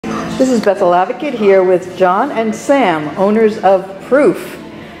This is Bethel Advocate here with John and Sam, owners of Proof,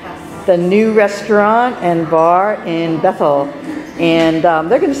 the new restaurant and bar in Bethel. And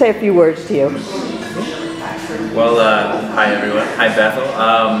they're going to say a few words to you. Well, hi everyone. Hi Bethel.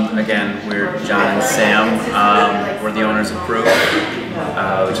 Again, we're John and Sam. We're the owners of Proof.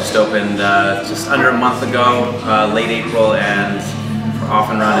 We just opened just under a month ago, late April, and we're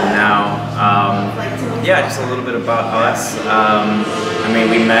off and running now. Yeah, just a little bit about us. I mean,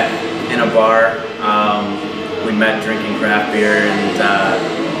 we met in a bar. We met drinking craft beer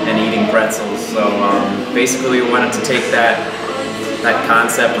and eating pretzels. So basically, we wanted to take that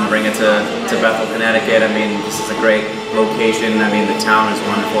concept and bring it to Bethel, Connecticut. I mean, this is a great location. I mean, the town is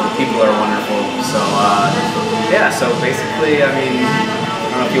wonderful. The people are wonderful. So yeah. So basically, I mean,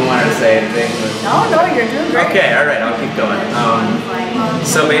 I don't know if you wanted to say anything. But... No, you're doing great. Okay, all right. I'll keep going.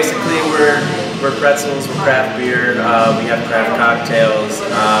 So basically, we're pretzels, we're craft beer, we have craft cocktails,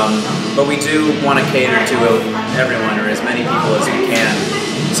 but we do want to cater to everyone, or as many people as we can.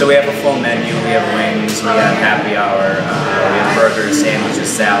 So we have a full menu, we have wings, we have happy hour, we have burgers, sandwiches,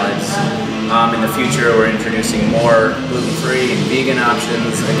 salads. In the future we're introducing more gluten-free and vegan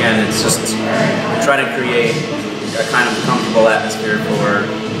options. Again, it's just trying to create a kind of comfortable atmosphere for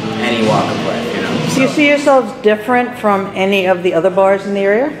any walk of life, you know. Do you see yourselves different from any of the other bars in the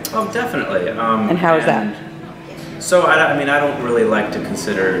area? Oh, definitely. And how is that? So, I mean, I don't really like to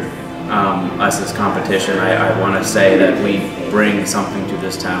consider us as competition. I want to say that we bring something to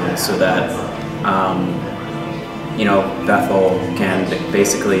this town so that, you know, Bethel can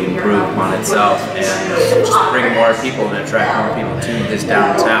basically improve upon itself and just bring more people and attract more people to this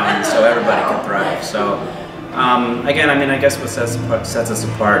downtown so everybody can thrive. So, again, I mean, I guess what sets us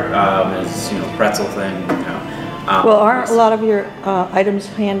apart is, you know, pretzel thing. You know, well, aren't a lot of your items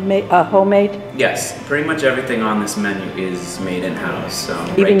handmade, homemade? Yes, pretty much everything on this menu is made in-house. So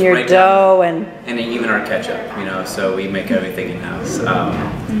even your dough and even our ketchup, you know. So we make everything in-house.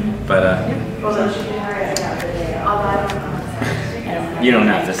 You don't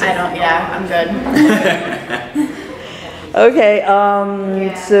have to say. I don't. Yeah, I'm good. Okay,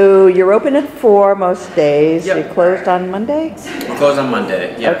 so you're open at 4 most days. Yep. You're closed on Monday? We're closed on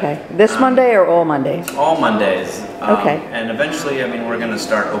Monday, yeah. Okay. This Monday or all Mondays? All Mondays. Okay. And eventually, I mean, we're going to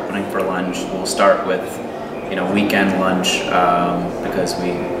start opening for lunch. We'll start with, you know, weekend lunch because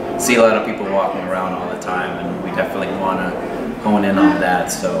we see a lot of people walking around all the time, and we definitely want to hone in on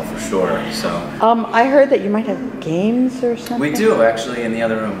that, so for sure. So I heard that you might have games or something. we do actually in the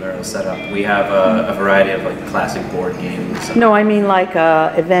other room. They're all set up. We have a variety of like classic board games. No, I mean like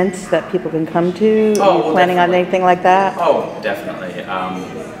events that people can come to. Oh, Are you well, planning on definitely. anything like that? Oh, definitely.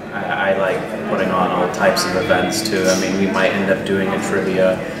 I like putting on all types of events too. I mean, we might end up doing a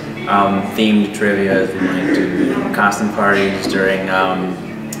trivia, themed trivia. We might do costume parties during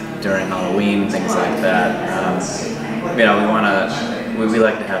Halloween, things like that. You know, we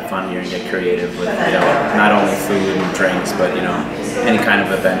like to have fun here and get creative with, you know, not only food and drinks, but, you know, any kind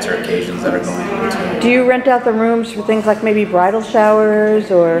of events or occasions that are going on too. Do you rent out the rooms for things like maybe bridal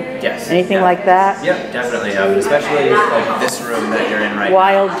showers or anything like that? Yeah, definitely. Especially like this room that you're in right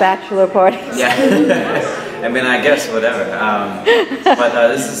Wild bachelor parties. Yeah. I mean, I guess whatever. But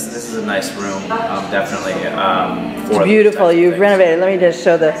this is a nice room, definitely. It's beautiful. You've renovated. Let me just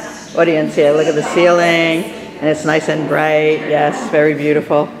show the audience here. Look at the ceiling. And it's nice and bright. Yes, very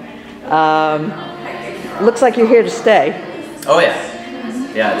beautiful. Looks like you're here to stay. Oh yeah.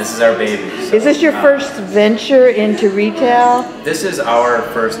 Yeah, this is our baby. So, is this your first venture into retail? This is our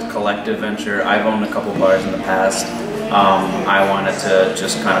first collective venture. I've owned a couple bars in the past. I wanted to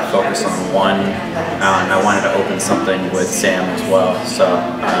just kind of focus on one, and I wanted to open something with Sam as well. So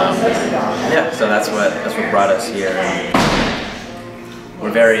yeah, so that's what brought us here. We're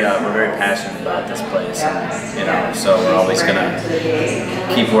very passionate about this place, and you know, so we're always gonna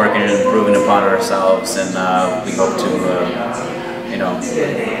keep working and improving upon ourselves, and we hope to, you know,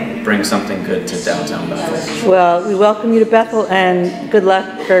 bring something good to downtown Bethel. Well, we welcome you to Bethel, and good luck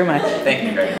very much. Thank you very much.